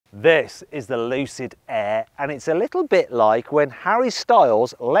This is the Lucid Air, and it's a little bit like when Harry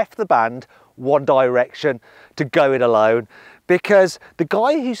Styles left the band One Direction to go it alone, because the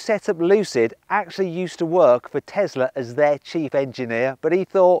guy who set up Lucid actually used to work for Tesla as their chief engineer, but he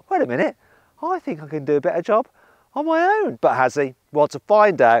thought, wait a minute, I think I can do a better job on my own. But has he? Well, to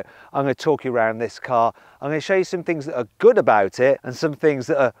find out, I'm going to talk you around this car. I'm going to show you some things that are good about it and some things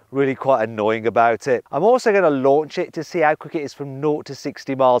that are really quite annoying about it. I'm also going to launch it to see how quick it is from 0 to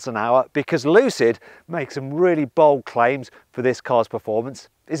 60 miles an hour, because Lucid makes some really bold claims for this car's performance.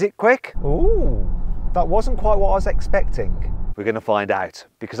 Is it quick? Ooh, that wasn't quite what I was expecting. We're going to find out,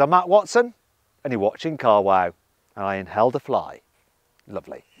 because I'm Matt Watson and you're watching Carwow, and I inhaled a fly.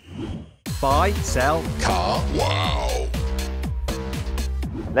 Lovely. Buy, sell, Carwow.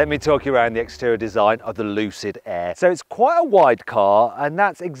 Let me talk you around the exterior design of the Lucid Air. So it's quite a wide car, and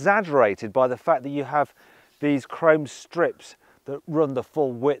that's exaggerated by the fact that you have these chrome strips that run the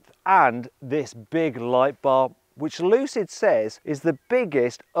full width and this big light bar, which Lucid says is the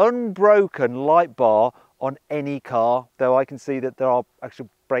biggest unbroken light bar on any car, though I can see that there are actual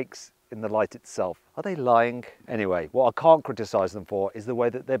breaks in the light itself. Are they lying? Anyway, what I can't criticise them for is the way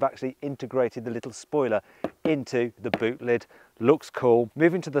that they've actually integrated the little spoiler into the boot lid. Looks cool.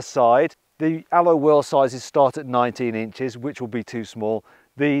 Moving to the side, the alloy wheel sizes start at 19 inches, which will be too small.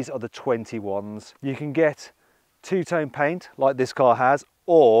 These are the 21s. You can get two-tone paint like this car has,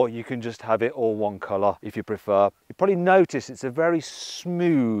 or you can just have it all one colour if you prefer. You probably notice it's a very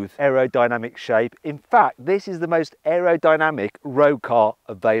smooth aerodynamic shape. In fact, this is the most aerodynamic road car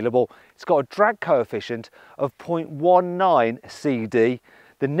available. It's got a drag coefficient of 0.19 CD.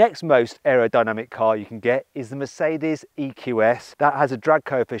 The next most aerodynamic car you can get is the Mercedes EQS. That has a drag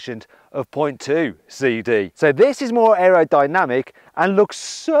coefficient of 0.2 CD. So this is more aerodynamic and looks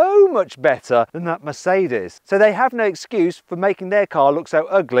so much better than that Mercedes. So they have no excuse for making their car look so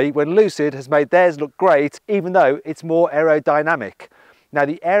ugly when Lucid has made theirs look great, even though it's more aerodynamic. Now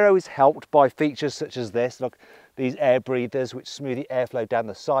the aero is helped by features such as this. Look, these air breathers which smooth the airflow down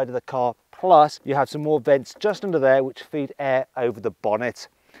the side of the car. Plus you have some more vents just under there which feed air over the bonnet.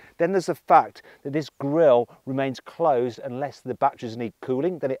 Then there's the fact that this grille remains closed unless the batteries need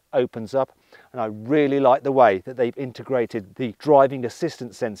cooling, then it opens up. And I really like the way that they've integrated the driving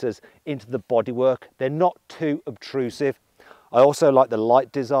assistance sensors into the bodywork. They're not too obtrusive. I also like the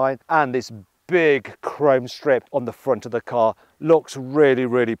light design, and this big chrome strip on the front of the car looks really,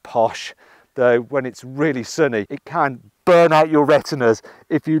 really posh. Though when it's really sunny, it can burn out your retinas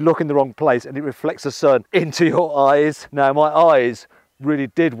if you look in the wrong place and it reflects the sun into your eyes. Now my eyes really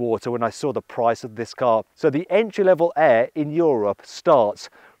did water when I saw the price of this car. So the entry-level Air in Europe starts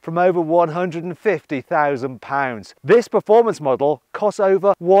from over £150,000. This performance model costs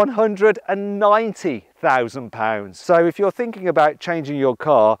over £190,000. So if you're thinking about changing your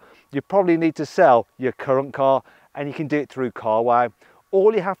car, you probably need to sell your current car, and you can do it through Carwow.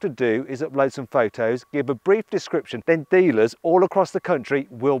 All you have to do is upload some photos, give a brief description, then dealers all across the country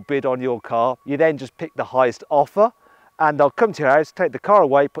will bid on your car. You then just pick the highest offer, and they'll come to your house, take the car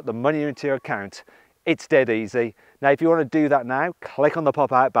away, put the money into your account. It's dead easy. Now, if you want to do that now, click on the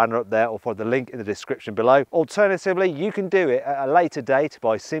pop-out banner up there or follow the link in the description below. Alternatively, you can do it at a later date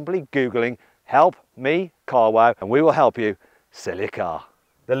by simply Googling "Help Me Carwow" and we will help you sell your car.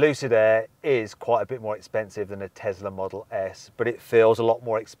 The Lucid Air is quite a bit more expensive than a Tesla Model S, but it feels a lot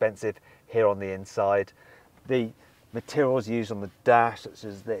more expensive here on the inside. The materials used on the dash, such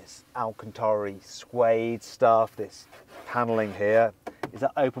as this Alcantara suede stuff, this paneling here. Is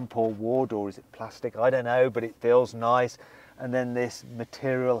that open pore wood or is it plastic? I don't know, but it feels nice. And then this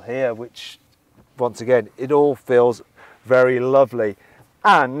material here, which once again, it all feels very lovely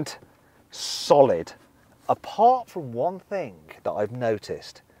and solid. Apart from one thing that I've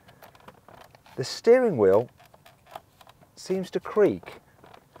noticed, the steering wheel seems to creak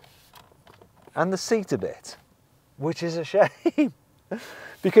and the seat a bit, which is a shame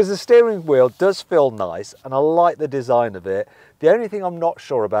because the steering wheel does feel nice and I like the design of it. The only thing I'm not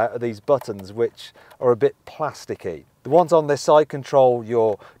sure about are these buttons, which are a bit plasticky. The ones on this side control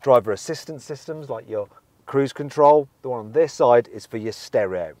your driver assistance systems like your cruise control. The one on this side is for your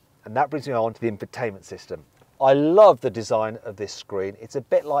stereo. And that brings me on to the infotainment system. I love the design of this screen. It's a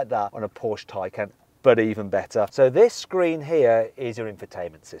bit like that on a Porsche Taycan, but even better. So this screen here is your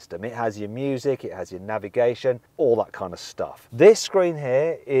infotainment system. It has your music, it has your navigation, all that kind of stuff. This screen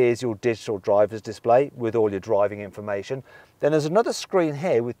here is your digital driver's display with all your driving information. Then there's another screen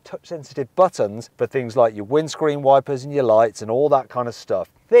here with touch sensitive buttons for things like your windscreen wipers and your lights and all that kind of stuff.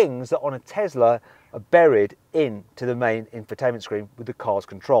 Things that on a Tesla are buried into the main infotainment screen with the car's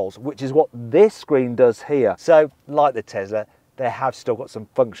controls, which is what this screen does here. So like the Tesla, they have still got some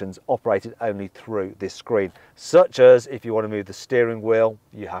functions operated only through this screen, such as if you want to move the steering wheel,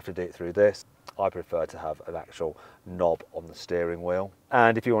 you have to do it through this. I prefer to have an actual knob on the steering wheel.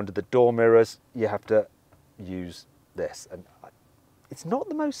 And if you wanted the door mirrors, you have to use this. And it's not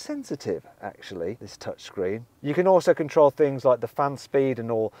the most sensitive, actually, this touch screen. You can also control things like the fan speed and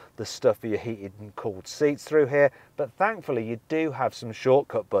all the stuff for your heated and cooled seats through here. But thankfully, you do have some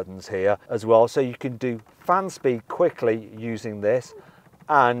shortcut buttons here as well. So you can do fan speed quickly using this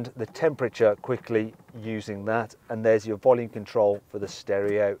and the temperature quickly using that. And there's your volume control for the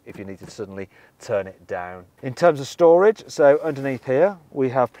stereo if you need to suddenly turn it down. In terms of storage, so underneath here, we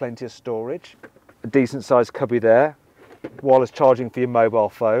have plenty of storage. A decent sized cubby there. Wireless charging for your mobile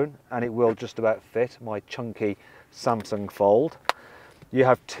phone, and it will just about fit my chunky Samsung Fold. You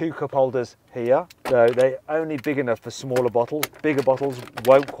have 2 cup holders here, so they're only big enough for smaller bottles. Bigger bottles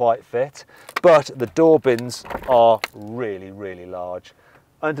won't quite fit, but the door bins are really, really large.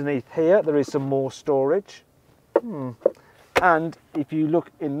 Underneath here, there is some more storage. And if you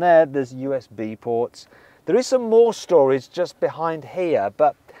look in there, there's USB ports. There is some more storage just behind here,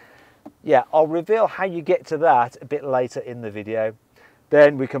 but yeah, I'll reveal how you get to that a bit later in the video.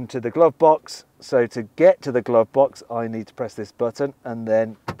 Then we come to the glove box. So to get to the glove box, I need to press this button and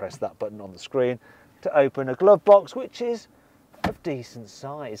then press that button on the screen to open a glove box, which is of decent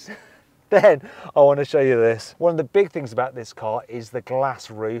size. Then I want to show you this. One of the big things about this car is the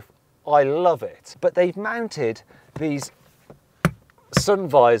glass roof. I love it, but they've mounted these sun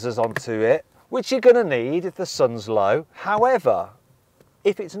visors onto it, which you're going to need if the sun's low. However,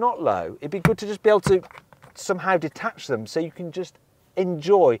 if it's not low, it'd be good to just be able to somehow detach them so you can just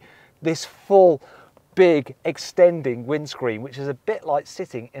enjoy this full, big, extending windscreen, which is a bit like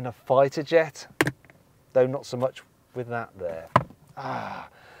sitting in a fighter jet, though not so much with that there.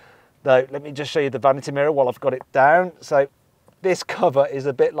 Though, let me just show you the vanity mirror while I've got it down. So this cover is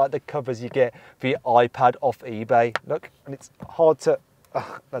a bit like the covers you get for your iPad off eBay. Look, and it's hard to,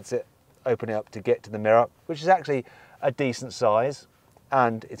 that's it, open it up to get to the mirror, which is actually a decent size.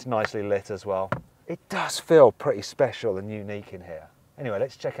 And it's nicely lit as well. It does feel pretty special and unique in here. Anyway,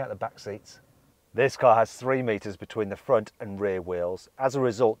 let's check out the back seats. This car has 3 meters between the front and rear wheels. As a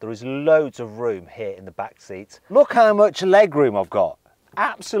result, there is loads of room here in the back seats. Look how much leg room I've got.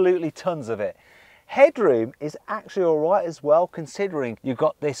 Absolutely tons of it. Headroom is actually all right as well, considering you've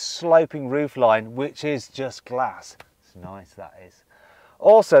got this sloping roofline, which is just glass. It's nice, that is.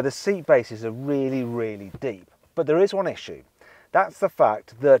 Also, the seat bases are really, really deep, but there is one issue. That's the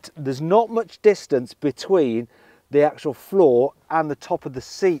fact that there's not much distance between the actual floor and the top of the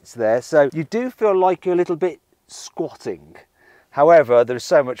seats there. So you do feel like you're a little bit squatting. However, there's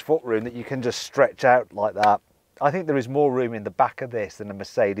so much footroom that you can just stretch out like that. I think there is more room in the back of this than a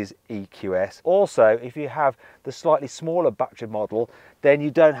Mercedes EQS. Also, if you have the slightly smaller battery model, then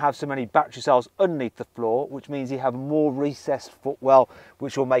you don't have so many battery cells underneath the floor, which means you have more recessed footwell,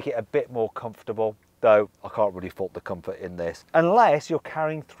 which will make it a bit more comfortable. Though I can't really fault the comfort in this. Unless you're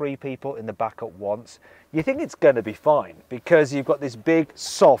carrying 3 people in the back at once, you think it's going to be fine because you've got this big,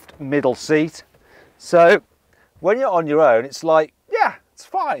 soft middle seat. So when you're on your own, it's like, yeah, it's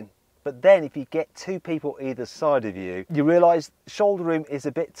fine. But then if you get 2 people either side of you, you realise shoulder room is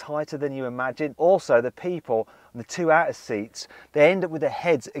a bit tighter than you imagine. Also, the people on the 2 outer seats, they end up with their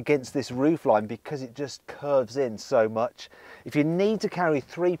heads against this roofline because it just curves in so much. If you need to carry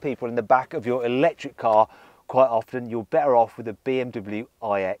 3 people in the back of your electric car, quite often you're better off with a BMW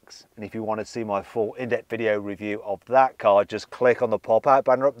iX. And if you want to see my full in-depth video review of that car, just click on the pop-out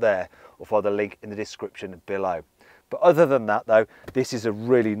banner up there or follow the link in the description below. But other than that though, this is a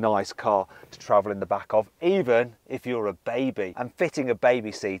really nice car to travel in the back of, even if you're a baby. And fitting a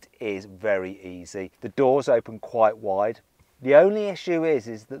baby seat is very easy. The doors open quite wide. The only issue is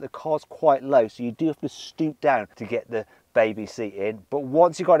that the car's quite low, so you do have to stoop down to get the baby seat in. But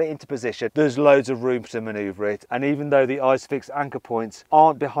once you got it into position, there's loads of room to maneuver it. And even though the ISOFIX anchor points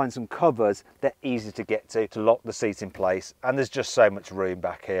aren't behind some covers, they're easy to get to lock the seat in place. And there's just so much room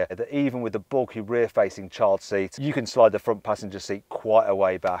back here that even with the bulky rear-facing child seat, you can slide the front passenger seat quite a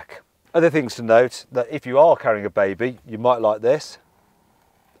way back. Other things to note, that if you are carrying a baby, you might like this.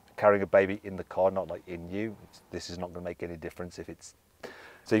 Carrying a baby in the car, not like in you. This is not going to make any difference if it's...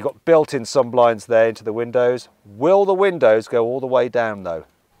 So you've got built-in sun blinds there into the windows. Will the windows go all the way down though?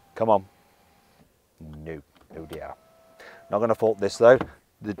 Come on. No, no dear. Not going to fault this though.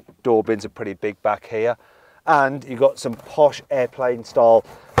 The door bins are pretty big back here. And you've got some posh airplane style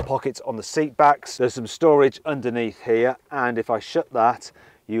pockets on the seat backs. There's some storage underneath here. And if I shut that,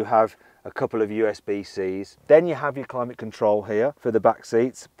 you have a couple of USB-Cs. Then you have your climate control here for the back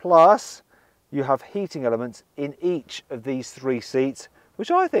seats. Plus, you have heating elements in each of these 3 seats,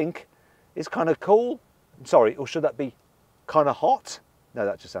 which I think is kind of cool. Sorry, or should that be kind of hot? No,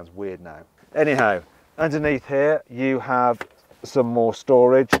 that just sounds weird now. Anyhow, underneath here you have some more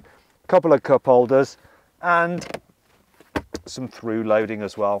storage, a couple of cup holders and some through loading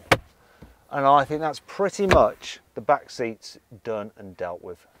as well. And I think that's pretty much the back seats done and dealt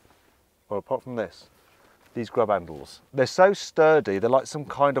with. Well, apart from this, these grab handles. They're so sturdy, they're like some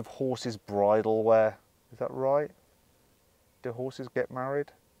kind of horse's bridle wear. Is that right? Do horses get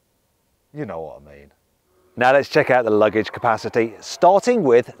married? You know what I mean. Now let's check out the luggage capacity, starting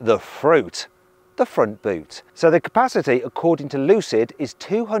with the fruit, the front boot. So the capacity, according to Lucid, is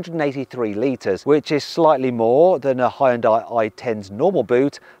 283 litres, which is slightly more than a Hyundai i10's normal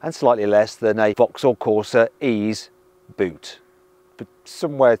boot and slightly less than a Vauxhall Corsa E's boot, but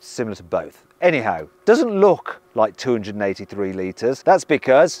somewhere similar to both. Anyhow, doesn't look like 283 litres. That's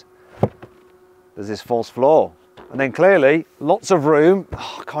because there's this false floor. And then clearly, lots of room.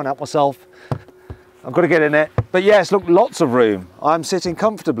 Oh, I can't help myself. I've got to get in it. But yes, look, lots of room. I'm sitting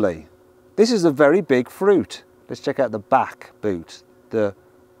comfortably. This is a very big fruit. Let's check out the back boot. The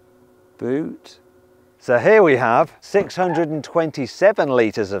boot. So here we have 627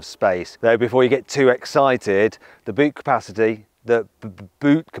 litres of space. Though before you get too excited, the boot capacity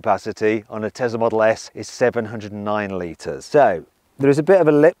on a Tesla Model S is 709 litres. So there is a bit of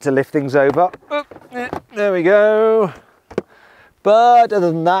a lip to lift things over. Oh, there we go. But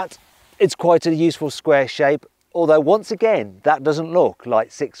other than that, it's quite a useful square shape. Although once again, that doesn't look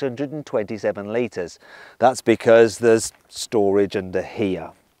like 627 litres. That's because there's storage under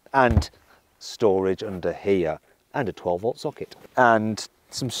here and storage under here and a 12-volt socket and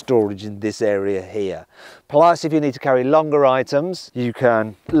some storage in this area here. Plus, if you need to carry longer items, you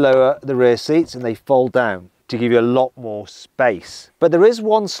can lower the rear seats and they fold down to give you a lot more space. But there is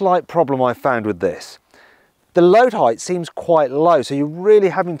one slight problem I found with this. The load height seems quite low, so you're really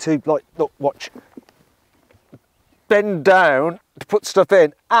having to, like, look, watch, bend down to put stuff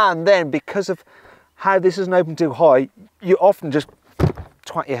in, and then because of how this isn't open too high, you often just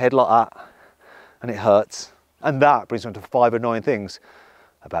twat your head like that, and it hurts. And that brings me on to 5 annoying things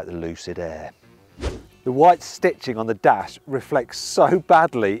about the Lucid Air. The white stitching on the dash reflects so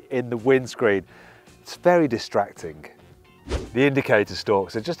badly in the windscreen. It's very distracting. The indicator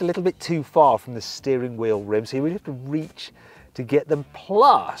stalks are just a little bit too far from the steering wheel rim, so you really have to reach to get them.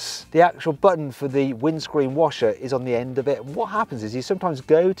 Plus, the actual button for the windscreen washer is on the end of it. And what happens is you sometimes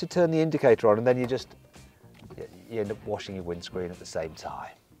go to turn the indicator on and then you end up washing your windscreen at the same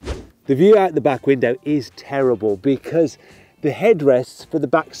time. The view out the back window is terrible because the headrests for the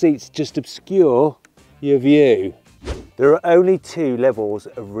back seats just obscure your view. There are only 2 levels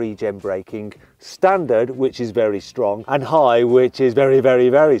of regen braking, standard, which is very strong, and high, which is very, very,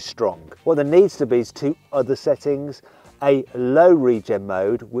 very strong. What there needs to be is 2 other settings, a low regen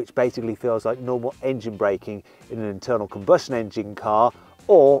mode, which basically feels like normal engine braking in an internal combustion engine car,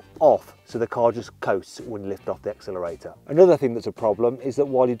 or off, so the car just coasts when you lift off the accelerator. Another thing that's a problem is that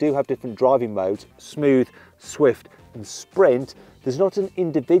while you do have different driving modes, smooth, swift, and sprint, there's not an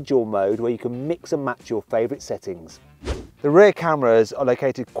individual mode where you can mix and match your favourite settings. The rear cameras are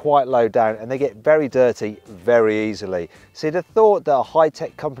located quite low down and they get very dirty very easily. So you'd have thought that a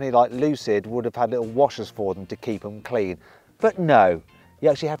high-tech company like Lucid would have had little washers for them to keep them clean. But no, you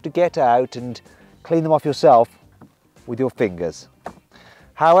actually have to get out and clean them off yourself with your fingers.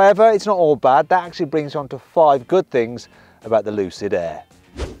 However, it's not all bad. That actually brings on to 5 good things about the Lucid Air.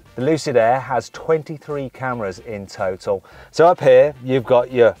 The Lucid Air has 23 cameras in total. So up here, you've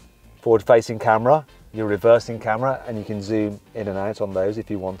got your forward-facing camera, your reversing camera, and you can zoom in and out on those if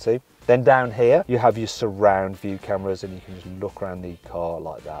you want to. Then down here, you have your surround view cameras and you can just look around the car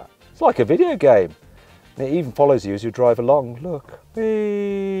like that. It's like a video game. And it even follows you as you drive along. Look.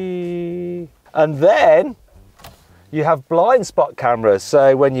 Whee! And then you have blind spot cameras.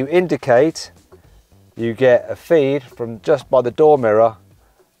 So when you indicate, you get a feed from just by the door mirror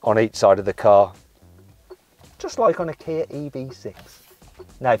on each side of the car, just like on a Kia EV6.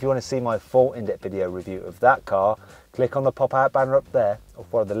 Now, if you want to see my full in-depth video review of that car, click on the pop-out banner up there or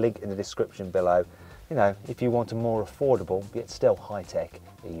follow the link in the description below. You know, if you want a more affordable yet still high-tech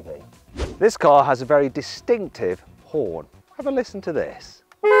EV. This car has a very distinctive horn. Have a listen to this.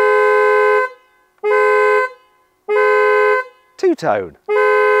 Two-tone.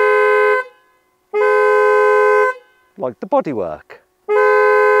 Like the bodywork.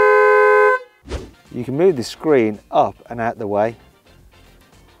 You can move the screen up and out the way.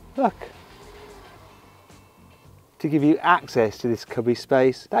 Look. To give you access to this cubby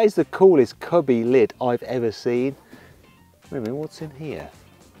space. That is the coolest cubby lid I've ever seen. Wait a minute, what's in here?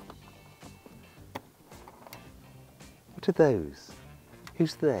 What are those?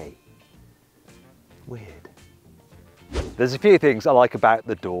 Who's they? Weird. There's a few things I like about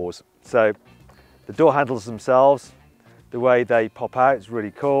the doors. So the door handles themselves, the way they pop out is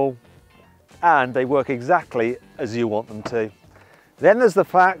really cool, and they work exactly as you want them to. Then there's the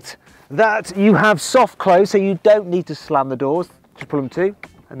fact that you have soft close, so you don't need to slam the doors. Just pull them to,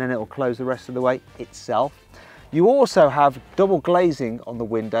 and then it'll close the rest of the way itself. You also have double glazing on the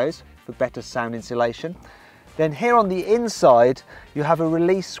windows for better sound insulation. Then here on the inside, you have a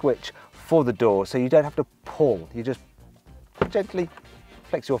release switch for the door, so you don't have to pull. You just gently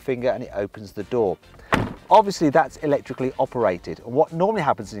flex your finger and it opens the door. Obviously that's electrically operated, and what normally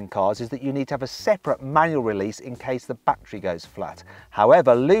happens in cars is that you need to have a separate manual release in case the battery goes flat.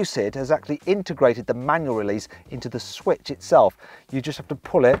 However, Lucid has actually integrated the manual release into the switch itself. You just have to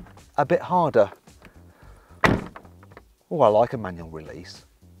pull it a bit harder. Oh, I like a manual release.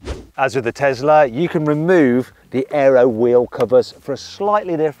 As with the Tesla, you can remove the aero wheel covers for a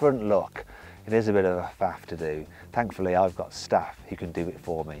slightly different look. It is a bit of a faff to do. Thankfully, I've got staff who can do it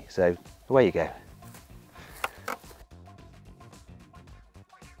for me. So away you go.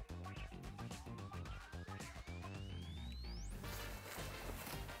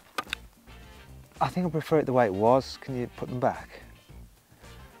 I think I prefer it the way it was. Can you put them back?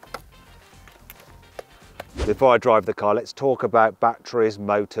 Before I drive the car, let's talk about batteries,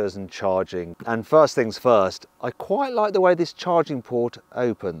 motors and charging. And first things first, I quite like the way this charging port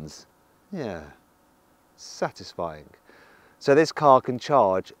opens. Yeah, satisfying. So this car can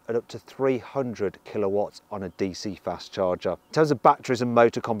charge at up to 300 kilowatts on a DC fast charger. In terms of batteries and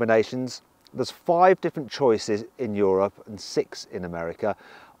motor combinations, there's 5 different choices in Europe and 6 in America.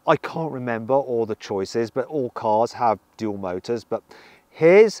 I can't remember all the choices, but all cars have dual motors. But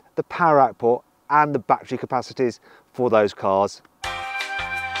here's the power output and the battery capacities for those cars.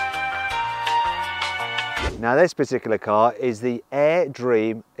 Now this particular car is the Air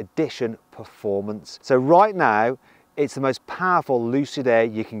Dream Edition Performance. So right now, it's the most powerful Lucid Air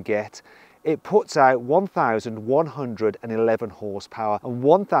you can get. It puts out 1,111 horsepower and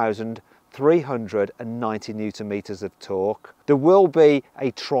 1,390 newton meters of torque. There will be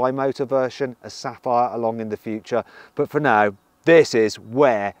a tri-motor version, a Sapphire, along in the future, but for now, this is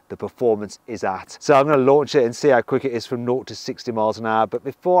where the performance is at. So I'm going to launch it and see how quick it is from 0 to 60 miles an hour. But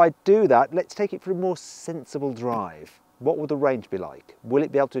before I do that, let's take it for a more sensible drive. What will the range be like? Will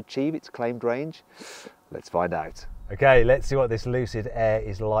it be able to achieve its claimed range? Let's find out. Okay, let's see what this Lucid Air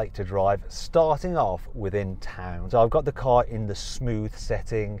is like to drive, starting off within town. So I've got the car in the smooth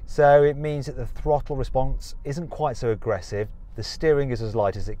setting, so it means that the throttle response isn't quite so aggressive. The steering is as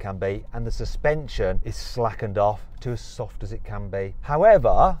light as it can be, and the suspension is slackened off to as soft as it can be.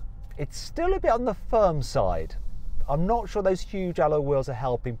 However, it's still a bit on the firm side. I'm not sure those huge alloy wheels are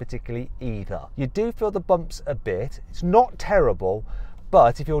helping particularly either. You do feel the bumps a bit. It's not terrible,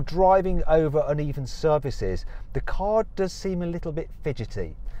 but if you're driving over uneven surfaces, the car does seem a little bit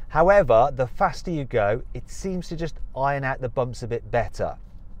fidgety. However, the faster you go, it seems to just iron out the bumps a bit better.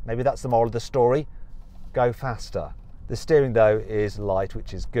 Maybe that's the moral of the story. Go faster. The steering though is light,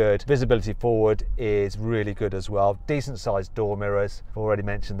 which is good. Visibility forward is really good as well. Decent sized door mirrors. I've already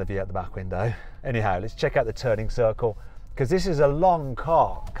mentioned the view out the back window. Anyhow, let's check out the turning circle, because this is a long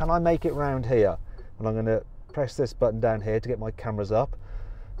car. Can I make it round here? And I'm going to press this button down here to get my cameras up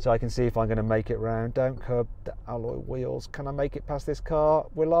so I can see if I'm going to make it round. Don't curb the alloy wheels. Can I make it past this car?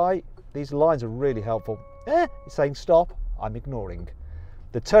 Will I? These lines are really helpful. It's saying stop. I'm ignoring.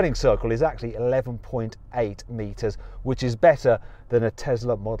 The turning circle is actually 11.8 meters, which is better than a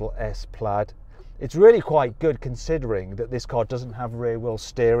Tesla Model S Plaid. It's really quite good considering that this car doesn't have rear wheel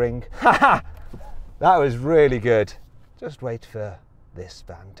steering. Haha! That was really good. Just wait for this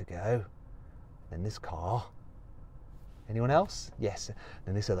van to go. Then this car. Anyone else? Yes.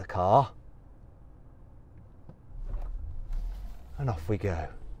 Then this other car. And off we go.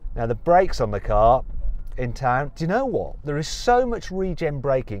 Now the brakes on the car in town, do you know what? There is so much regen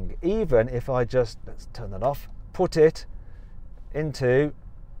braking, even if I just, let's turn that off, put it into,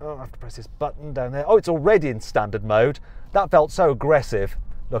 oh, I have to press this button down there. Oh, it's already in standard mode. That felt so aggressive.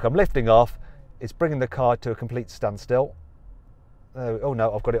 Look, I'm lifting off. It's bringing the car to a complete standstill. Oh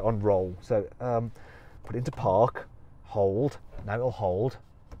no, I've got it on roll. So put it into park, hold. Now it'll hold.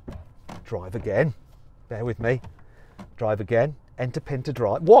 Drive again. Bear with me. Drive again. Enter pin to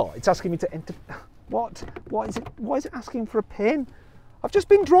drive. What? It's asking me to enter. What? Why is it asking for a pin? I've just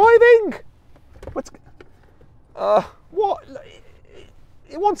been driving. What?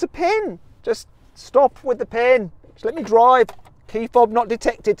 It wants a pin. Just stop with the pin. Just let me drive. Key fob not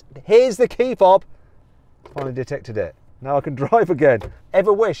detected. Here's the key fob. Finally detected it. Now I can drive again.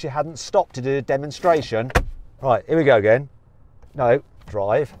 Ever wish you hadn't stopped to do a demonstration? Right, here we go again. No,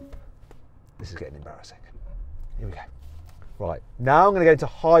 drive. This is getting embarrassing. Here we go. Right, now I'm going to go into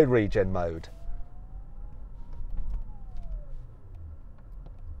high regen mode.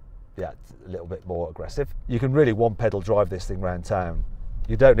 Yeah, it's a little bit more aggressive. You can really one pedal drive this thing around town.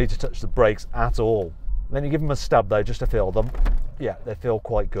 You don't need to touch the brakes at all. Let me give them a stab though, just to feel them. Yeah, they feel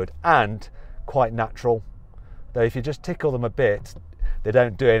quite good and quite natural. Though if you just tickle them a bit, they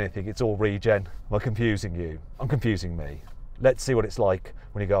don't do anything, it's all regen. Am I confusing you? I'm confusing me. Let's see what it's like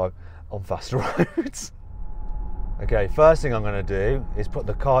when you go on faster roads. Okay, first thing I'm going to do is put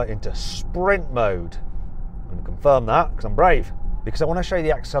the car into sprint mode. I'm going to confirm that because I'm brave. Because I want to show you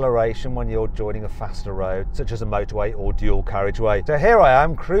the acceleration when you're joining a faster road, such as a motorway or dual carriageway. So here I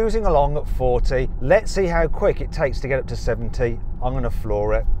am cruising along at 40. Let's see how quick it takes to get up to 70. I'm going to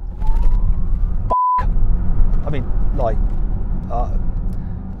floor it. I mean, like,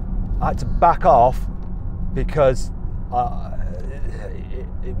 I had to back off because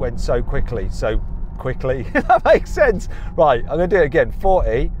it went so quickly. That makes sense. Right, I'm going to do it again.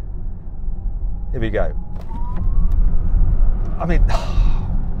 40. Here we go. I mean,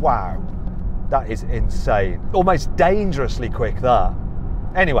 wow, that is insane. Almost dangerously quick, that.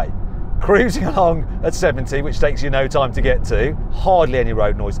 Anyway, cruising along at 70, which takes you no time to get to. Hardly any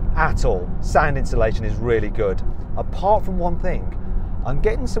road noise at all. Sound insulation is really good. Apart from one thing, I'm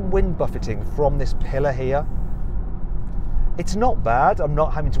getting some wind buffeting from this pillar here. It's not bad. I'm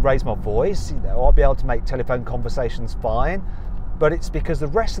not having to raise my voice. You know, I'll be able to make telephone conversations fine, but it's because the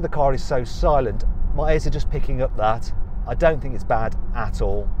rest of the car is so silent. My ears are just picking up that. I don't think it's bad at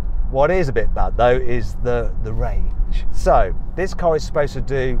all. What is a bit bad though is the range. So this car is supposed to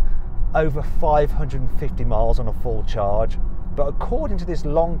do over 550 miles on a full charge, but according to this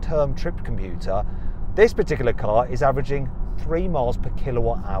long-term trip computer, this particular car is averaging 3 miles per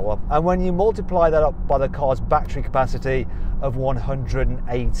kilowatt hour. And when you multiply that up by the car's battery capacity of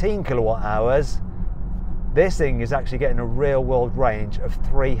 118 kilowatt hours, this thing is actually getting a real world range of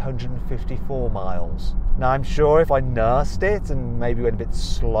 354 miles. Now I'm sure if I nursed it and maybe went a bit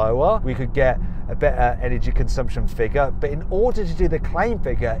slower, we could get a better energy consumption figure, but in order to do the claim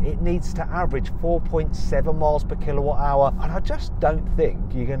figure, it needs to average 4.7 miles per kilowatt hour, and I just don't think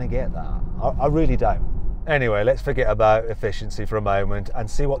you're going to get that. I really don't. Anyway, let's forget about efficiency for a moment and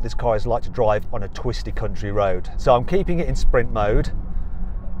see what this car is like to drive on a twisty country road. So I'm keeping it in sprint mode.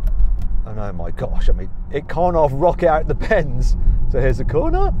 And oh my gosh, I mean, it can't half rocket out the bends. So here's the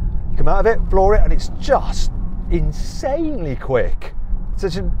corner, you come out of it, floor it, and it's just insanely quick.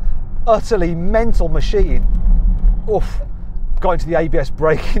 Such an utterly mental machine. Oof, got into the ABS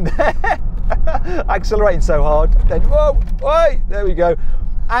braking there. Accelerating so hard, then whoa, wait, there we go.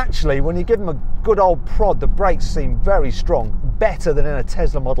 Actually, when you give them a good old prod, the brakes seem very strong, better than in a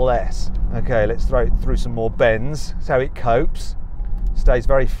Tesla Model S. Okay, let's throw it through some more bends. That's how it copes. Stays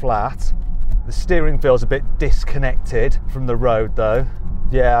very flat. The steering feels a bit disconnected from the road though.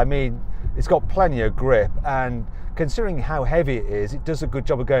 Yeah, I mean, it's got plenty of grip, and considering how heavy it is, it does a good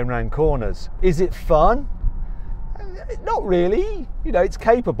job of going around corners. Is it fun? Not really. You know, it's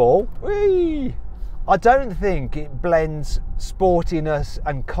capable. Whee! I don't think it blends sportiness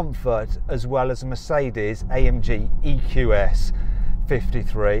and comfort as well as a Mercedes AMG EQS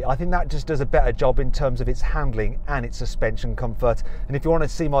 53. I think that just does a better job in terms of its handling and its suspension comfort. And if you want to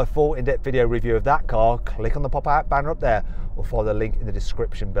see my full in-depth video review of that car, click on the pop-out banner up there or follow the link in the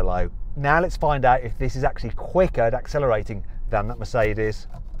description below. Now let's find out if this is actually quicker at accelerating than that Mercedes.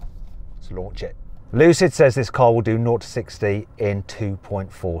 Let's launch it. Lucid says this car will do 0 to 60 in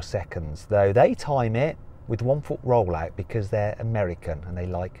 2.4 seconds, though they time it with 1 foot rollout because they're American and they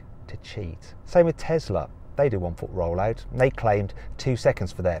like to cheat. Same with Tesla. They do 1 foot rollout and they claimed 2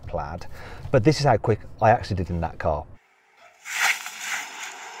 seconds for their Plaid, but this is how quick I actually did in that car.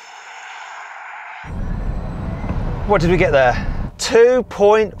 What did we get there?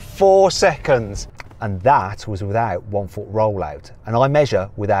 2.4 seconds. And that was without 1 foot rollout. And I measure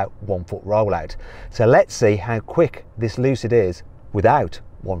without 1 foot rollout. So let's see how quick this Lucid is without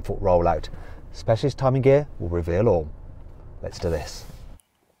 1 foot rollout. Specialist timing gear will reveal all. Let's do this.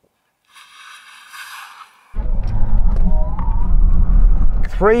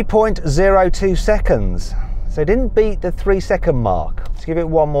 3.02 seconds. So it didn't beat the 3 second mark. Let's give it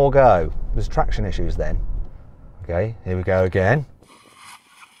one more go. There's traction issues then. Okay, here we go again.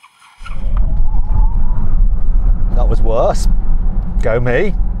 That was worse. Go me.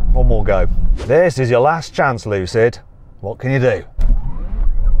 One more go. This is your last chance, Lucid. What can you do?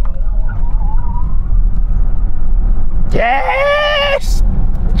 Yes!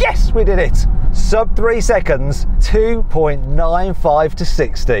 Yes, we did it. Sub 3 seconds, 2.95 to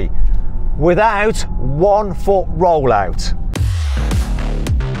 60. without 1 foot rollout.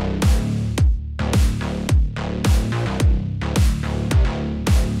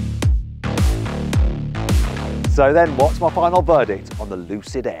 So then, what's my final verdict on the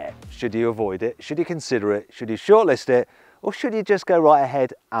Lucid Air? Should you avoid it? Should you consider it? Should you shortlist it? Or should you just go right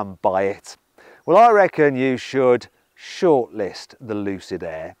ahead and buy it? Well, I reckon you should shortlist the Lucid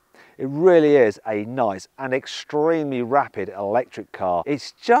Air. It really is a nice and extremely rapid electric car.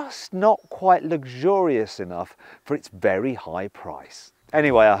 It's just not quite luxurious enough for its very high price.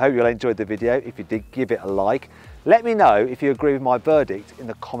 Anyway, I hope you all enjoyed the video. If you did, give it a like. Let me know if you agree with my verdict in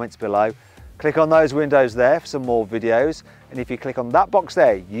the comments below. Click on those windows there for some more videos. And if you click on that box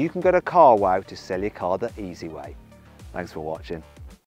there, you can go to CarWow to sell your car the easy way. Thanks for watching.